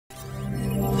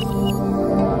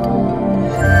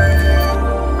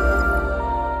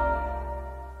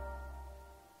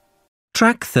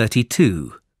Track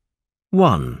 32.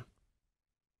 1.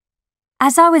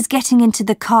 As I was getting into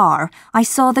the car, I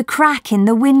saw the crack in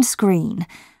the windscreen.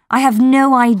 I have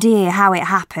no idea how it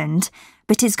happened,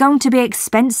 but it's going to be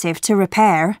expensive to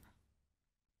repair.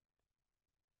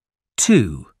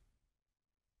 2.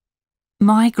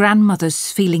 My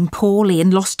grandmother's feeling poorly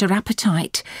and lost her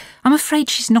appetite. I'm afraid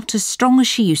she's not as strong as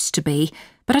she used to be,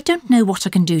 but I don't know what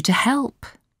I can do to help.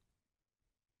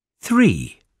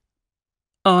 3.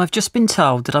 Oh, I've just been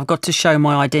told that I've got to show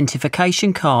my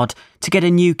identification card to get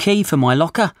a new key for my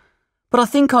locker. But I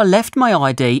think I left my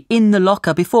ID in the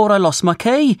locker before I lost my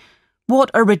key.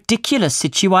 What a ridiculous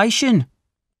situation.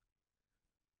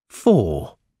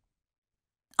 4.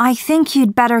 I think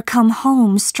you'd better come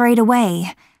home straight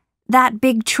away. That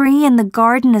big tree in the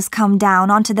garden has come down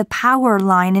onto the power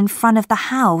line in front of the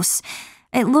house.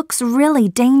 It looks really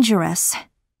dangerous.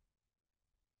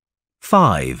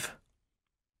 5.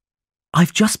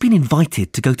 I've just been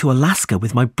invited to go to Alaska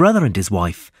with my brother and his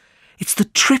wife. It's the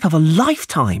trip of a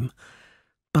lifetime.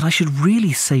 But I should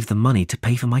really save the money to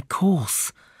pay for my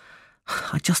course.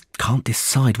 I just can't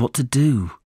decide what to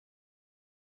do.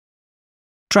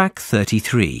 Track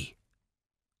 33.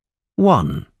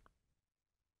 1.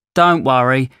 Don't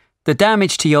worry, the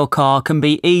damage to your car can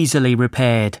be easily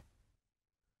repaired.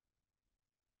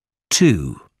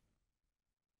 2.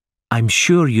 I'm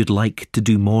sure you'd like to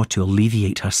do more to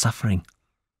alleviate her suffering.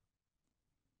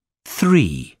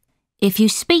 3. If you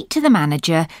speak to the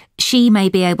manager, she may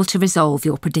be able to resolve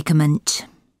your predicament.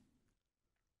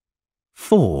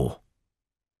 4.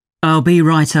 I'll be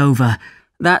right over.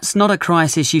 That's not a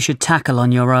crisis you should tackle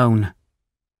on your own.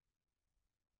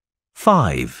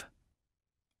 5.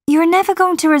 You're never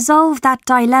going to resolve that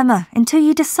dilemma until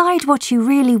you decide what you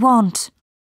really want.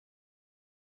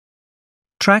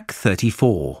 Track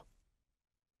 34.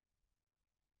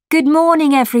 Good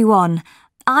morning, everyone.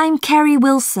 I'm Kerry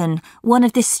Wilson, one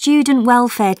of the student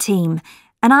welfare team,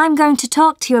 and I'm going to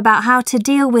talk to you about how to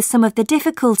deal with some of the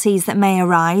difficulties that may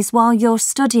arise while you're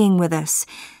studying with us.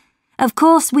 Of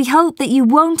course, we hope that you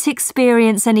won't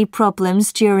experience any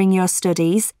problems during your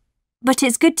studies, but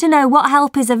it's good to know what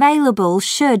help is available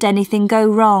should anything go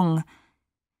wrong.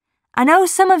 I know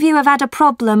some of you have had a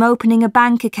problem opening a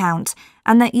bank account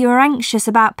and that you're anxious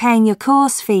about paying your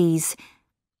course fees.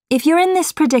 If you're in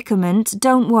this predicament,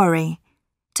 don't worry.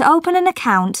 To open an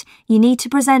account, you need to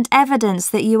present evidence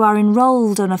that you are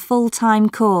enrolled on a full-time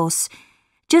course.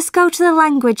 Just go to the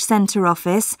Language Centre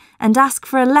office and ask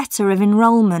for a letter of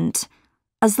enrolment.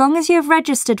 As long as you have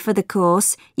registered for the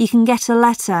course, you can get a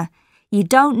letter. You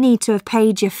don't need to have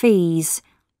paid your fees.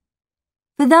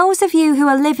 For those of you who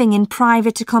are living in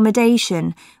private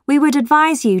accommodation, we would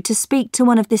advise you to speak to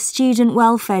one of the student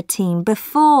welfare team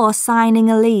before signing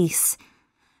a lease.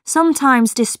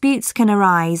 Sometimes disputes can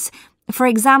arise, for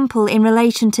example in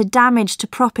relation to damage to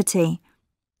property.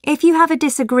 If you have a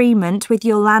disagreement with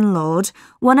your landlord,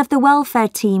 one of the welfare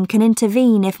team can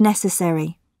intervene if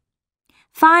necessary.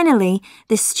 Finally,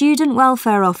 the Student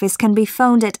Welfare Office can be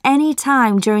phoned at any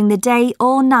time during the day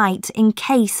or night in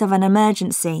case of an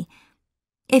emergency.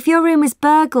 If your room is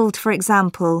burgled, for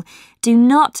example, do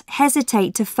not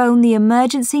hesitate to phone the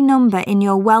emergency number in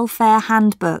your welfare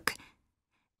handbook.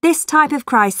 This type of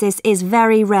crisis is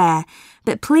very rare,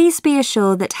 but please be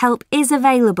assured that help is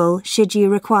available should you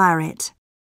require it.